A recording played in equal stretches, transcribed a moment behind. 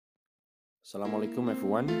Assalamualaikum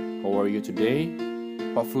everyone, how are you today?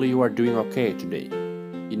 Hopefully you are doing okay today.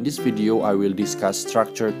 In this video, I will discuss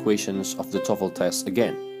structured questions of the Toefl test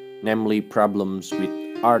again, namely problems with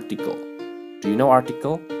article. Do you know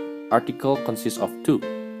article? Article consists of two,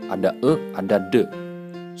 ada ada de.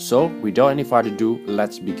 So, without any further ado,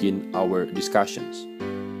 let's begin our discussions.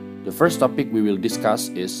 The first topic we will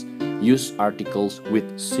discuss is use articles with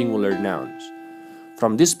singular nouns.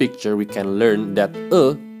 From this picture, we can learn that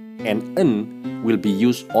and an will be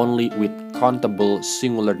used only with countable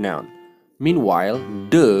singular noun. Meanwhile,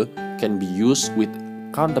 the can be used with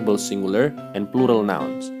countable singular and plural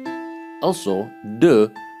nouns. Also,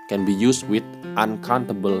 the can be used with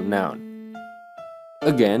uncountable noun.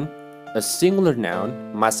 Again, a singular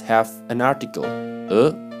noun must have an article,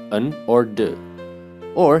 an, or the,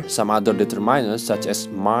 or some other determiners such as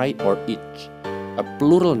my or each. A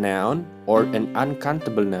plural noun or an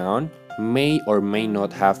uncountable noun may or may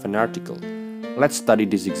not have an article. Let's study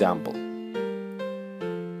this example.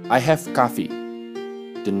 I have coffee.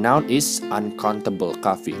 The noun is uncountable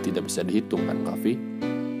coffee. Tidak bisa dihitung kan coffee.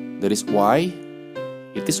 That is why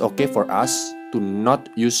it is okay for us to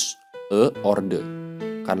not use a or the.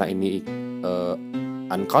 Karena ini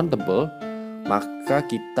uncountable, maka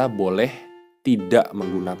kita boleh tidak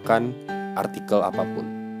menggunakan artikel apapun.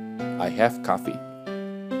 I have coffee.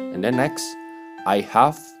 And then next, I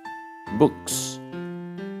have books.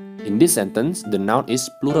 In this sentence, the noun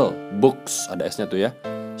is plural. Books, ada S-nya tuh ya.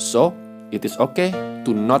 So, it is okay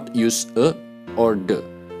to not use a or the.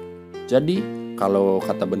 Jadi, kalau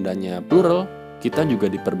kata bendanya plural, kita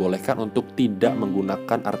juga diperbolehkan untuk tidak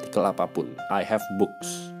menggunakan artikel apapun. I have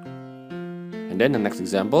books. And then the next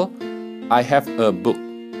example, I have a book.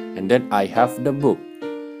 And then I have the book.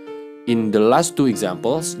 In the last two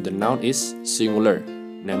examples, the noun is singular,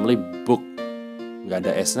 namely book. Nggak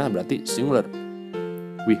ada S-nya berarti singular.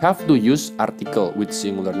 We have to use article with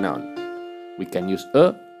singular noun. We can use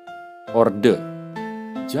a or the.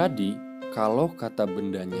 Jadi, kalau kata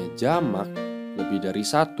bendanya jamak lebih dari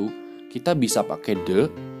satu, kita bisa pakai the.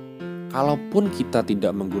 Kalaupun kita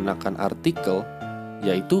tidak menggunakan artikel,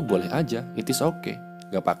 yaitu boleh aja, it is okay.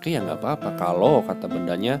 Nggak pakai ya nggak apa-apa kalau kata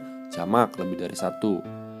bendanya jamak lebih dari satu.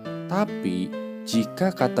 Tapi,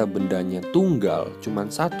 jika kata bendanya tunggal,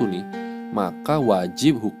 cuman satu nih, maka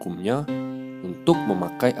wajib hukumnya untuk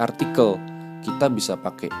memakai artikel. Kita bisa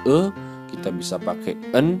pakai kita bisa pakai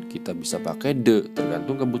an, kita bisa pakai the,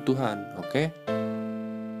 tergantung kebutuhan. Oke?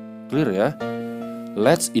 Clear ya?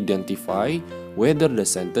 Let's identify whether the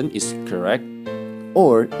sentence is correct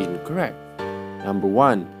or incorrect. Number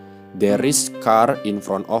 1, there is car in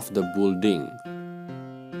front of the building.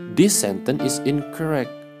 This sentence is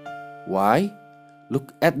incorrect. Why?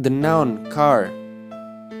 Look at the noun car.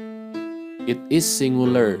 It is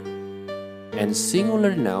singular, and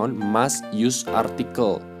singular noun must use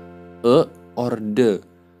article, a or the.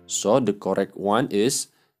 So the correct one is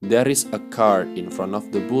there is a car in front of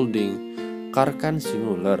the building. Car kan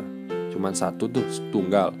singular, cuman satu tuh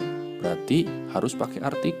tunggal. Berarti harus pakai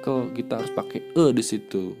artikel. Kita harus pakai a di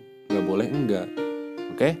situ. Nggak boleh enggak.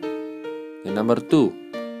 Oke? And number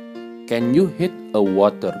 2, can you hit a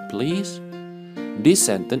water please? This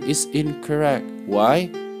sentence is incorrect. Why?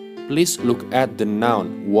 Please look at the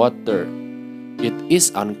noun water. It is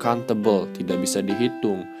uncountable, tidak bisa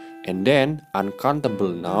dihitung. And then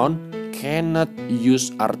uncountable noun cannot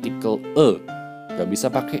use article a. Gak bisa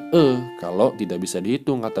pakai a kalau tidak bisa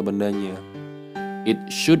dihitung kata bendanya. It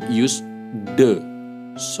should use the.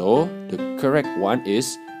 So the correct one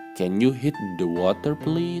is can you hit the water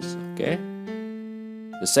please? Okay.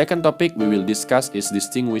 The second topic we will discuss is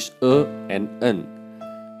distinguish a and an.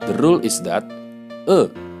 The rule is that a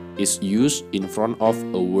is used in front of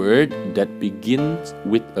a word that begins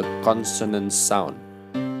with a consonant sound,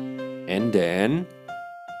 and then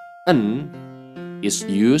an is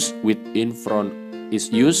used in front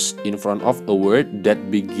of a word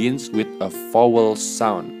that begins with a vowel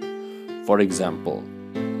sound. For example,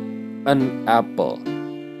 an apple.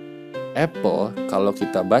 Apple kalau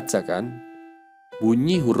kita baca kan,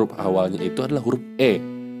 bunyi huruf awalnya itu adalah huruf e,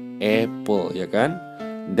 apple ya kan?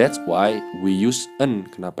 That's why we use an.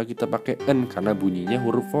 Kenapa kita pakai an? Karena bunyinya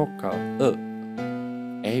huruf vokal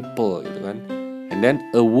apple gitu kan. And then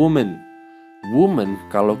a woman. Woman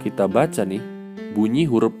kalau kita baca nih, bunyi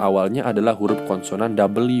huruf awalnya adalah huruf konsonan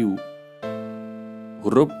W.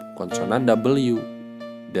 Huruf konsonan W.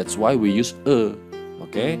 That's why we use a.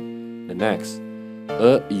 Okay? The next,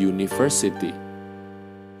 a university.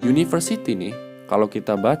 University nih kalau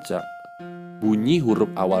kita baca, bunyi huruf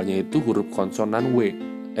awalnya itu huruf konsonan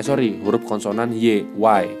huruf konsonan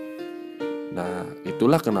Y. Nah,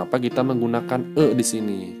 itulah kenapa kita menggunakan e di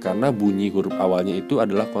sini, karena bunyi huruf awalnya itu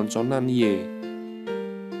adalah konsonan y.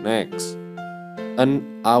 Next, an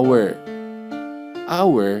hour.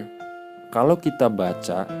 Hour, kalau kita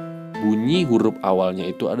baca, bunyi huruf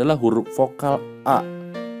awalnya itu adalah huruf vokal a.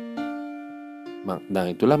 Nah,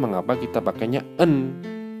 itulah mengapa kita pakainya en,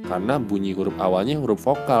 karena bunyi huruf awalnya huruf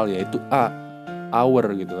vokal yaitu a,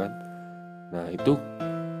 hour gitu kan. Nah, itu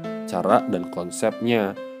cara dan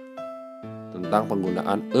konsepnya tentang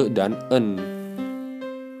penggunaan e dan en.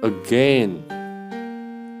 Again,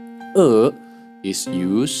 e is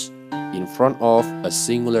used in front of a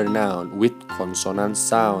singular noun with consonant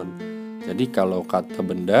sound. Jadi kalau kata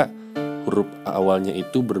benda huruf awalnya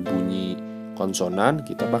itu berbunyi konsonan,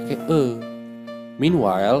 kita pakai e.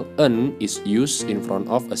 Meanwhile, an is used in front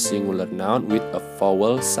of a singular noun with a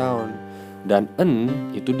vowel sound. Dan an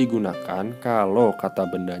itu digunakan kalau kata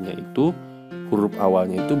bendanya itu huruf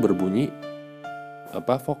awalnya itu berbunyi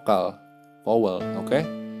vokal, vowel, oke?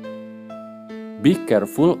 Be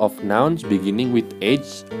careful of nouns beginning with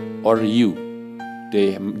H or U.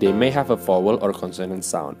 They may have a vowel or consonant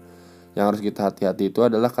sound. Yang harus kita hati-hati itu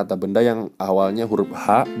adalah kata benda yang awalnya huruf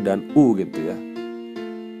H dan U gitu ya.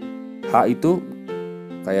 H itu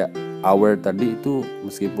kayak hour tadi itu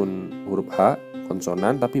meskipun huruf H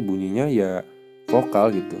konsonan tapi bunyinya ya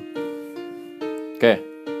vokal gitu. Oke,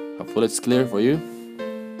 hopefully it's clear for you.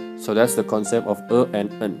 So that's the concept of e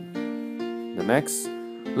and n. The next,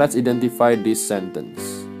 let's identify this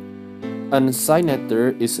sentence. An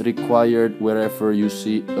signature is required wherever you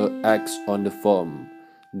see a X on the form.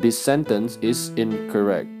 This sentence is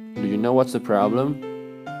incorrect. Do you know what's the problem?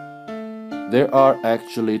 There are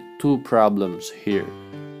actually two problems here.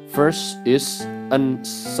 First is an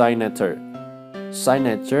signature.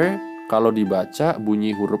 Signature kalau dibaca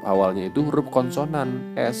bunyi huruf awalnya itu huruf konsonan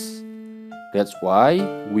S. That's why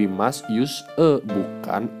we must use e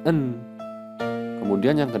bukan n.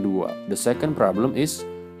 Kemudian yang kedua, the second problem is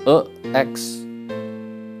X.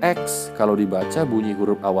 X kalau dibaca bunyi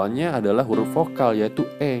huruf awalnya adalah huruf vokal yaitu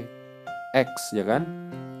e. X ya kan?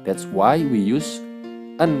 That's why we use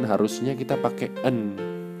n, harusnya kita pakai n.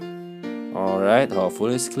 Alright,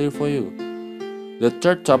 hopefully it's clear for you. The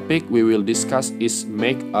third topic we will discuss is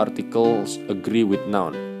make articles agree with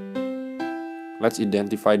noun. Let's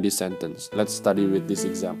identify this sentence. Let's study with this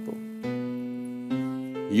example.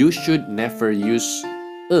 You should never use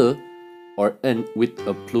a or an with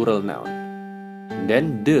a plural noun.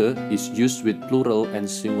 Then the is used with plural and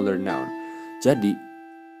singular noun. Jadi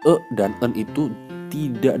e dan en itu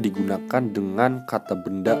tidak digunakan dengan kata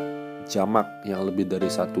benda jamak yang lebih dari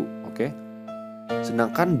satu, oke?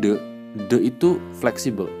 Sedangkan the itu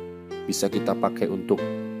fleksibel. Bisa kita pakai untuk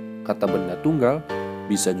kata benda tunggal,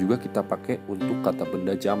 bisa juga kita pakai untuk kata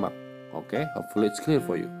benda jamak. Oke, hopefully it's clear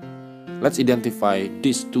for you. Let's identify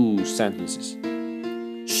these two sentences.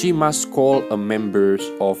 She must call a members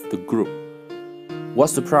of the group.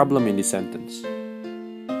 What's the problem in this sentence?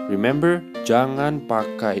 Remember, jangan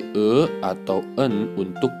pakai e atau en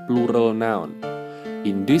untuk plural noun.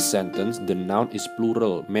 In this sentence, the noun is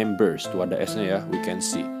plural, members. Tuh ada s-nya ya, we can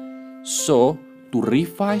see. So, to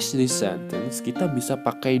revise this sentence, kita bisa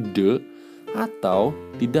pakai the atau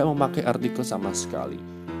tidak memakai artikel sama sekali.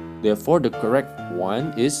 Therefore, the correct one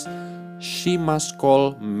is she must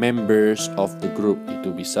call members of the group. Itu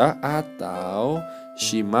bisa, atau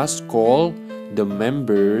she must call the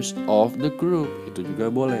members of the group. Itu juga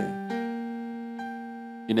boleh.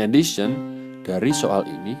 In addition, dari soal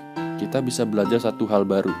ini kita bisa belajar satu hal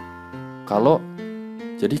baru. Kalau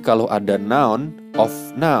ada noun of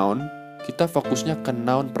noun, kita fokusnya ke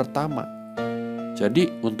noun pertama. Jadi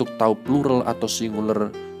untuk tahu plural atau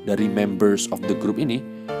singular dari members of the group ini,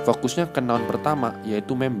 fokusnya ke noun pertama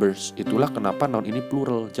yaitu members. Itulah kenapa noun ini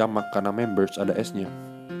plural, jamak, karena members ada s-nya.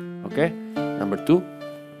 Oke? Number 2,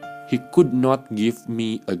 he could not give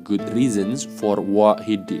me a good reasons for what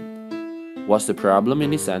he did. What's the problem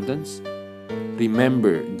in this sentence?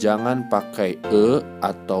 Remember, jangan pakai e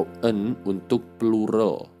atau en untuk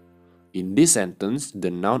plural. In this sentence, the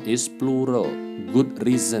noun is plural. Good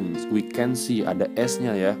reasons. We can see ada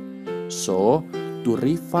s-nya ya. So, to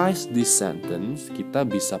revise this sentence, kita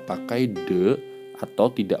bisa pakai the atau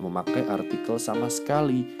tidak memakai artikel sama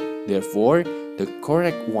sekali. Therefore, the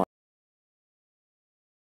correct one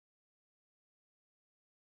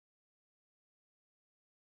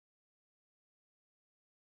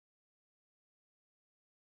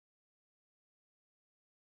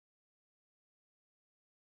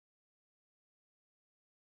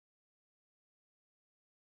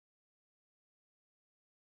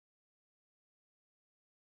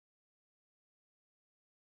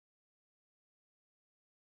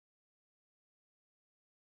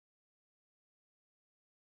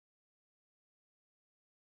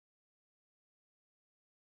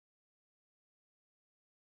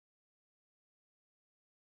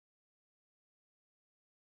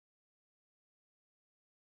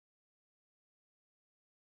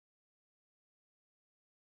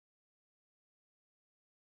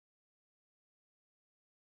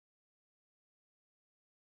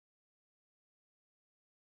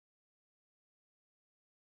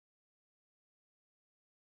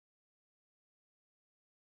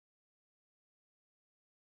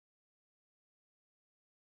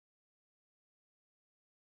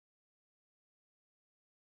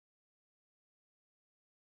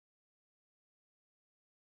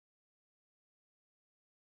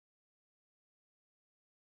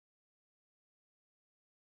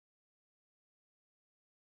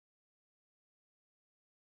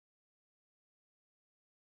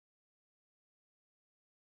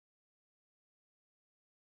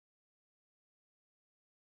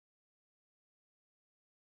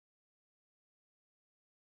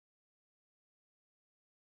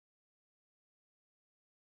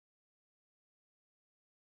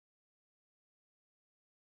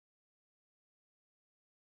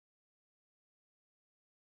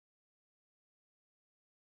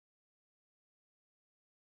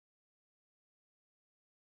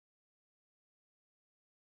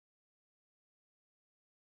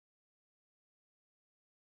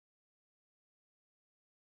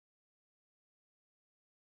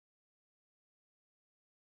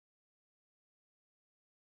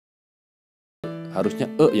Harusnya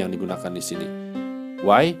yang digunakan di sini.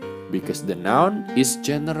 Why? Because the noun is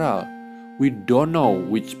general. We don't know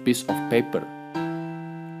which piece of paper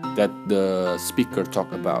that the speaker talk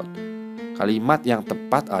about. Kalimat yang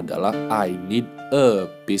tepat adalah I need a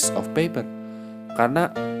piece of paper.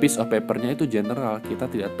 Karena piece of papernya itu general, kita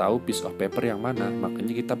tidak tahu piece of paper yang mana,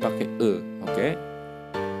 makanya kita pakai okay?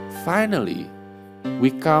 Finally,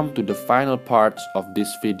 we come to the final parts of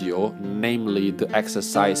this video, namely the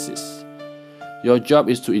exercises. Your job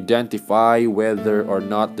is to identify whether or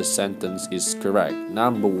not the sentence is correct.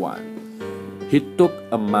 Number 1. He took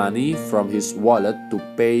a money from his wallet to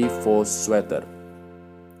pay for sweater.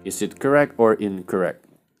 Is it correct or incorrect?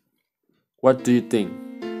 What do you think?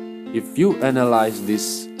 If you analyze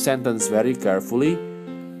this sentence very carefully,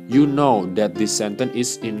 you know that this sentence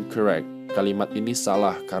is incorrect. Kalimat ini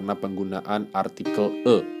salah karena penggunaan artikel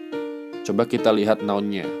a. Coba kita lihat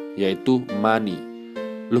nounnya, yaitu money.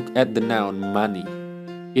 Look at the noun money.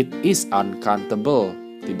 It is uncountable,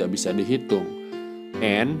 tidak bisa dihitung.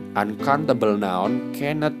 And uncountable noun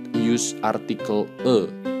cannot use article a.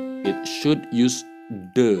 It should use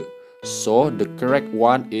the. So the correct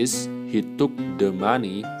one is he took the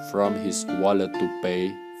money from his wallet to pay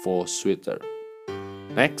for sweater.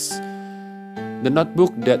 Next, the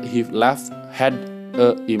notebook that he left had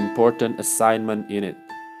an important assignment in it.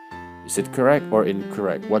 Is it correct or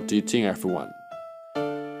incorrect? What do you think, everyone?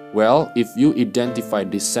 Well, if you identify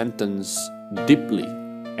this sentence deeply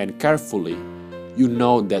and carefully, you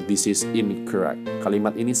know that this is incorrect.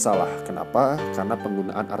 Kalimat ini salah. Kenapa? Karena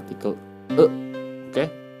penggunaan artikel a.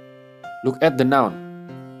 Okay? Look at the noun.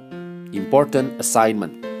 Important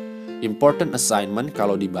assignment. Important assignment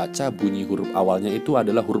kalau dibaca bunyi huruf awalnya itu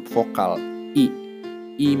adalah huruf vokal I.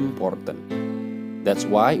 Important. That's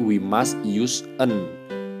why we must use an.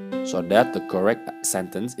 So that the correct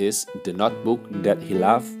sentence is the notebook that he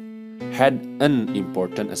left had an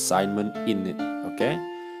important assignment in it. Okay?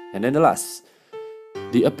 And then the last.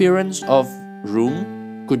 The appearance of room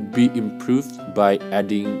could be improved by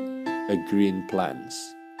adding a green plants.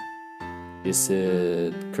 Is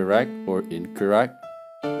it correct or incorrect?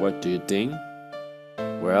 What do you think?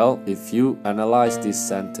 Well, if you analyze this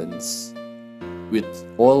sentence with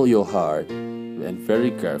all your heart and very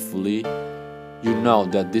carefully, you know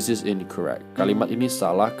that this is incorrect. Kalimat ini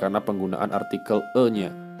salah karena penggunaan artikel e-nya.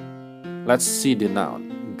 Let's see the noun.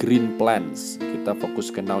 Green plants. Kita fokus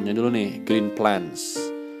ke nounnya dulu nih. Green plants.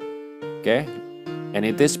 Okay? And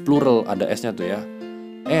it is plural. Ada s-nya tuh ya.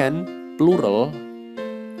 And plural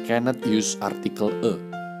cannot use article e.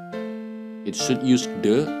 It should use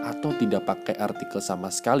the atau tidak pakai artikel sama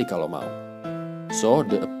sekali kalau mau. So,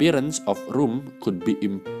 the appearance of room could be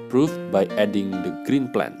improved by adding the green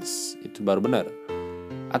plants. Itu baru benar.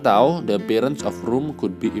 Atau, the appearance of room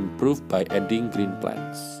could be improved by adding green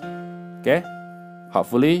plants. Okay?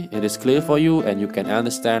 Hopefully, it is clear for you and you can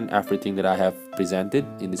understand everything that I have presented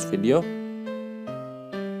in this video.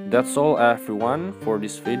 That's all, everyone, for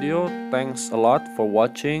this video. Thanks a lot for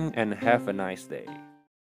watching and have a nice day.